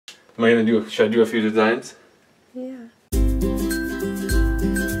Am I gonna do? Should I do a few designs? Yeah.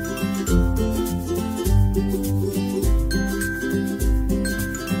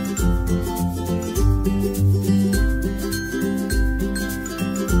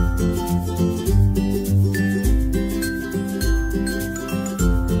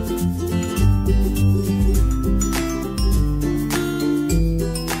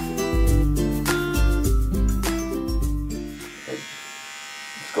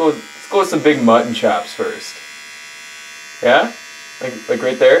 Let's go with some big mutton chops first. Yeah? Like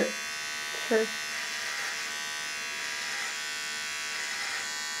right there? Sure.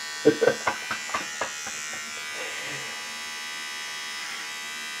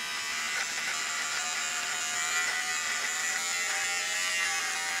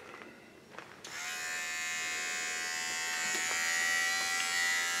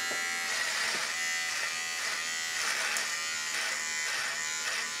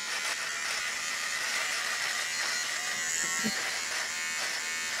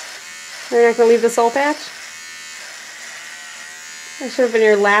 You're not gonna leave the soul patch? That should have been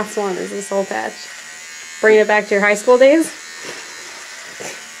your last one, is the soul patch. Bring it back to your high school days?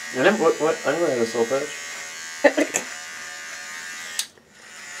 I never had a soul patch.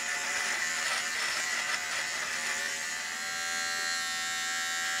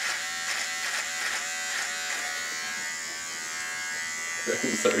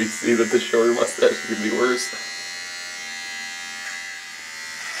 I'm sorry, see that the shorter mustache is gonna be worse.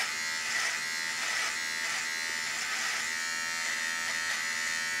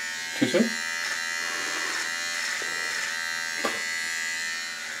 Too soon?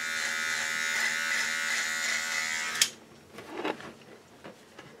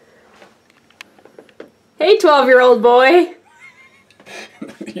 Hey, 12-year-old boy!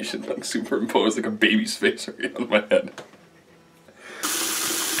 You should like superimpose like a baby's face right on my head.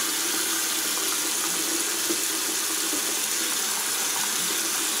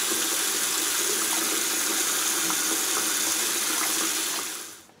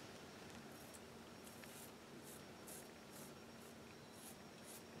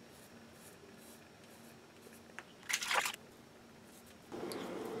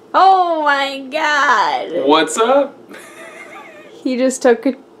 Oh my god! What's up? He just took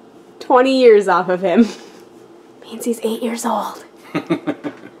 20 years off of him. Means he's 8 years old.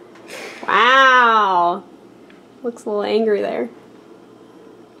 Wow! Looks a little angry there.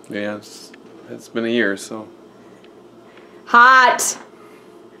 Yeah, it's been a year, so. Hot!